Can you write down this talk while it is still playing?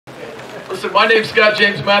Listen, my name's Scott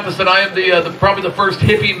James Matheson. I am probably the first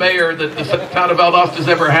hippie mayor that the town of Valdosta's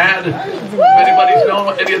ever had. If anybody's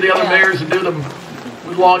known any of the other mayors that do them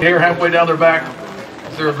with long hair halfway down their back,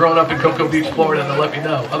 if they're growing up in Cocoa Beach, Florida, then let me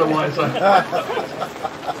know. Otherwise,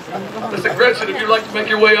 listen, Gretchen, if you'd like to make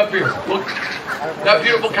your way up here, look, that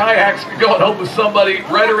beautiful kayak's going home with somebody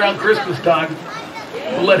right around Christmas time.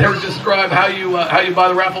 We'll let her describe how you buy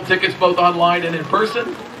the raffle tickets both online and in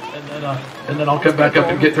person, and then I'll come back up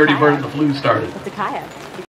and get Dirty Bird and the Flu started. It's a kayak.